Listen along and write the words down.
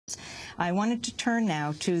I wanted to turn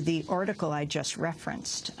now to the article I just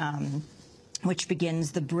referenced, which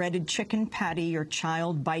begins, "The breaded chicken patty your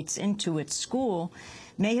child bites into at school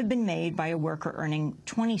may have been made by a worker earning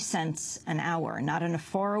 20 cents an hour, not in a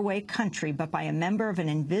faraway country, but by a member of an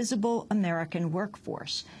invisible American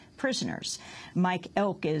workforce, prisoners." Mike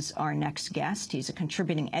Elk is our next guest. He's a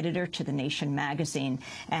contributing editor to The Nation magazine,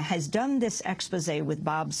 has done this expose with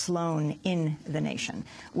Bob Sloan in The Nation.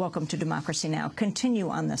 Welcome to Democracy Now! Continue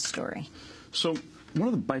on this story. So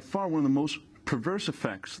by far one of the most perverse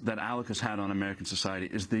effects that ALEC has had on American society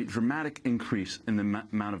is the dramatic increase in the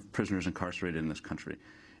amount of prisoners incarcerated in this country.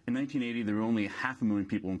 In 1980, there were only 500,000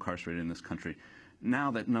 people incarcerated in this country.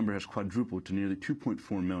 Now that number has quadrupled to nearly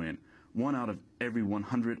 2.4 million. 1 out of every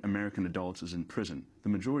 100 American adults is in prison, the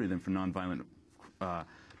majority of them for nonviolent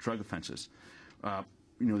drug offenses. The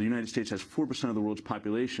United States has 4% of the world's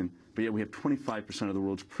population, but yet we have 25% of the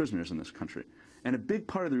world's prisoners in this country. And a big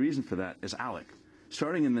part of the reason for that is ALEC.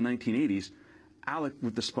 Starting in the 1980s, ALEC,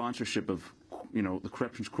 with the sponsorship of, the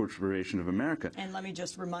Corrections Corporation of America. And let me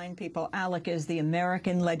just remind people, ALEC is the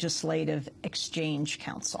American Legislative Exchange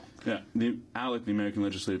Council. Yeah, the ALEC, the American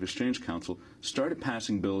Legislative Exchange Council, started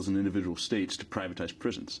passing bills in individual states to privatize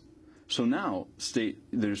prisons. So now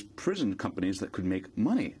there's prison companies that could make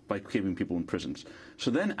money by keeping people in prisons. So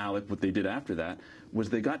then ALEC, what they did after that was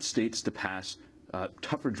they got states to pass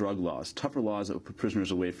tougher drug laws, tougher laws that would put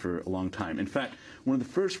prisoners away for a long time. In fact, one of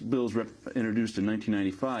the first bills introduced in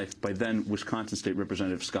 1995 by then Wisconsin State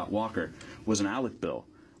Representative Scott Walker was an ALEC bill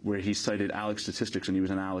where he cited ALEC statistics, and he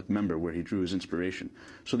was an ALEC member where he drew his inspiration.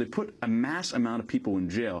 So they put a mass amount of people in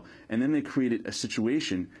jail, and then they created a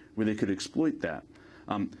situation where they could exploit that.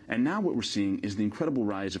 And now what we're seeing is the incredible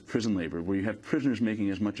rise of prison labor, where you have prisoners making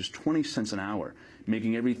as much as 20 cents an hour,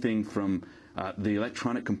 making everything from the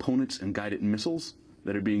electronic components and guided missiles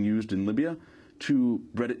that are being used in Libya to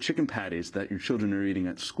breaded chicken patties that your children are eating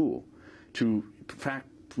at school, to, in fact,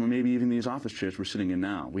 maybe even these office chairs we're sitting in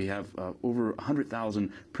now. We have over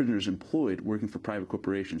 100,000 prisoners employed working for private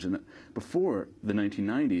corporations. And before the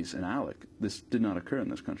 1990s in ALEC, this did not occur in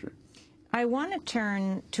this country. I want to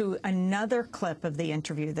turn to another clip of the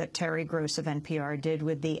interview that Terry Gross of NPR did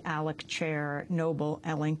with the ALEC chair, Noble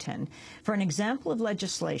Ellington, for an example of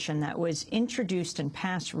legislation that was introduced and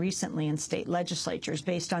passed recently in state legislatures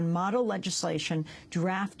based on model legislation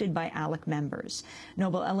drafted by ALEC members.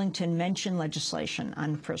 Noble Ellington mentioned legislation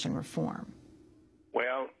on prison reform.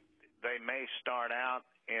 Well, they may start out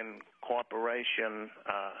in cooperation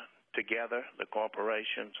together, the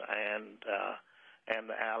corporations and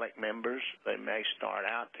the ALEC members. They may start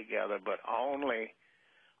out together, but only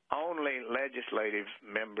legislative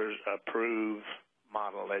members approve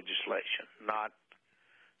model legislation, not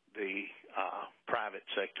the private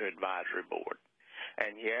sector advisory board.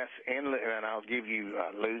 And yes, and I'll give you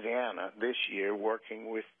Louisiana this year,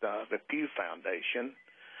 working with the Pew Foundation,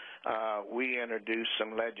 we introduced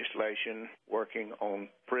some legislation working on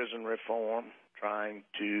prison reform, trying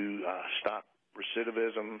to stop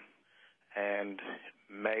recidivism and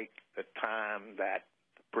make the time that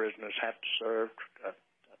the prisoners have to serve,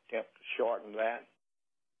 attempt to shorten that.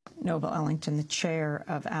 Noble Ellington, the chair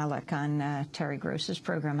of ALEC, on Terry Gross's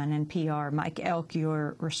program on NPR. Mike Elk,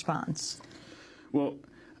 your response? Well,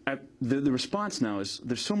 the response now is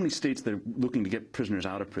there's so many states that are looking to get prisoners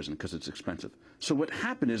out of prison because it's expensive. So what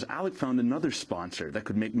happened is ALEC found another sponsor that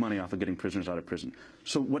could make money off of getting prisoners out of prison.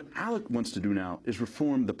 So what ALEC wants to do now is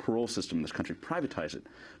reform the parole system in this country, privatize it.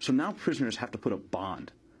 So now prisoners have to put up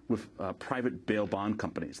bond with private bail bond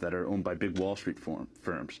companies that are owned by big Wall Street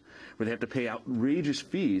firms, where they have to pay outrageous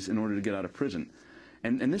fees in order to get out of prison.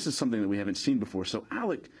 And this is something that we haven't seen before. So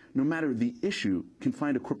ALEC, no matter the issue, can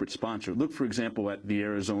find a corporate sponsor. Look, for example, at the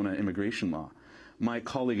Arizona immigration law. My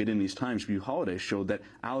colleague at In These Times, View Holiday, showed that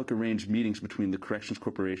ALEC arranged meetings between the Corrections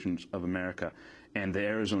Corporations of America and the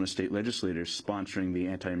Arizona state legislators sponsoring the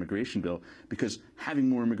anti-immigration bill, because having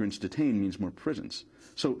more immigrants detained means more prisons.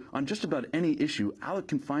 So on just about any issue, ALEC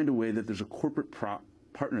can find a way that there's a corporate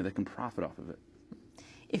partner that can profit off of it.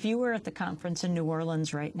 If you were at the conference in New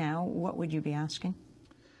Orleans right now, what would you be asking?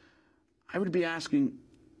 I would be asking,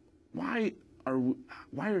 why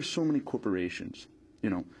are so many corporations,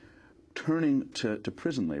 turning to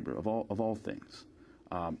prison labor of all things?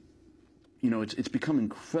 It's become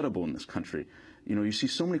incredible in this country. You see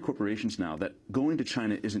so many corporations now that going to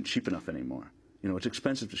China isn't cheap enough anymore. It's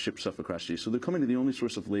expensive to ship stuff across the sea. So they're coming to the only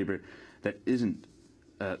source of labor that isn't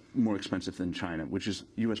more expensive than China, which is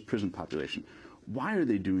U.S. prison population. Why are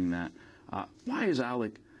they doing that? Why is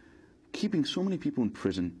ALEC keeping so many people in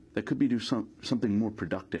prison that could be do something more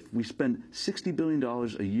productive? We spend $60 billion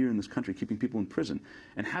a year in this country keeping people in prison,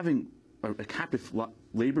 and having a captive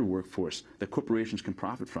labor workforce that corporations can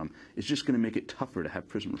profit from is just going to make it tougher to have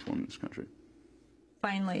prison reform in this country.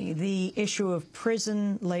 Finally, the issue of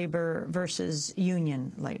prison labor versus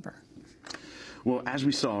union labor. Well, as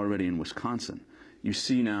we saw already in Wisconsin, you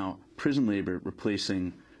see now prison labor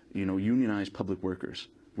replacing, unionized public workers,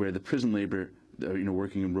 where the prison labor,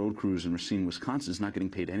 working in road crews in Racine, Wisconsin, is not getting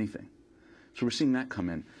paid anything. So we're seeing that come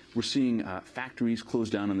in. We're seeing factories close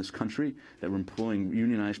down in this country that were employing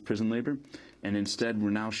unionized prison labor, and instead we're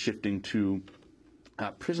now shifting to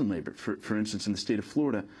prison labor. For instance, in the state of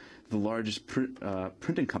Florida, the largest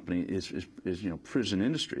printing company is Prison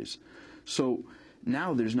Industries. So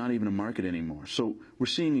now there's not even a market anymore. So we're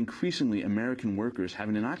seeing increasingly American workers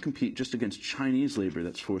having to not compete just against Chinese labor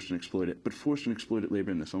that's forced and exploited, but forced and exploited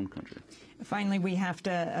labor in this own country. Finally, we have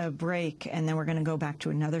to break, and then we're going to go back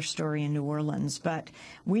to another story in New Orleans. But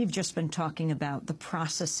we've just been talking about the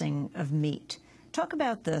processing of meat. Talk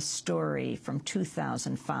about the story from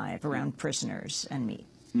 2005 around prisoners and meat.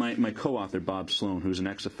 My co-author, Bob Sloan, who's an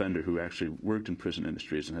ex-offender who actually worked in prison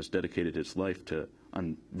industries and has dedicated his life to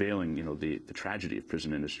unveiling, the tragedy of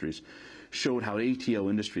prison industries, showed how ATL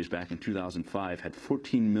Industries back in 2005 had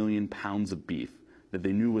 14 million pounds of beef that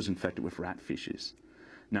they knew was infected with rat feces.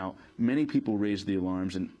 Now, many people raised the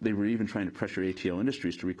alarms, and they were even trying to pressure ATL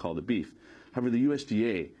Industries to recall the beef. However, the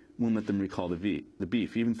USDA won't let them recall the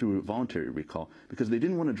beef, even through a voluntary recall, because they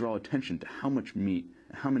didn't want to draw attention to how much meat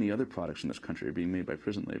and how many other products in this country are being made by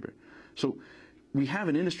prison labor. So we have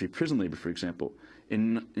an industry, prison labor, for example.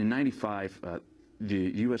 In 95, the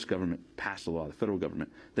U.S. government passed a law, the federal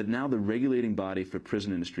government, that now the regulating body for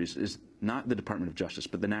prison industries is not the Department of Justice,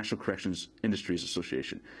 but the National Corrections Industries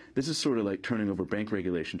Association. This is sort of like turning over bank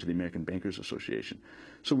regulation to the American Bankers Association.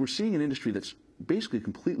 So we're seeing an industry that's basically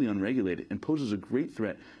completely unregulated and poses a great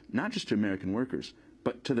threat, not just to American workers,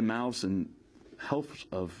 but to the mouths and health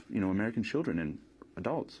of, American children and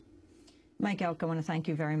adults. Mike Elk, I want to thank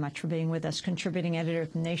you very much for being with us, contributing editor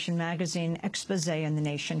of The Nation magazine, exposé in The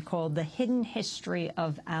Nation called The Hidden History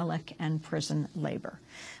of ALEC and Prison Labor.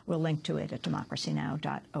 We'll link to it at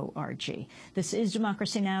democracynow.org. This is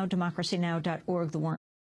Democracy Now!, democracynow.org. The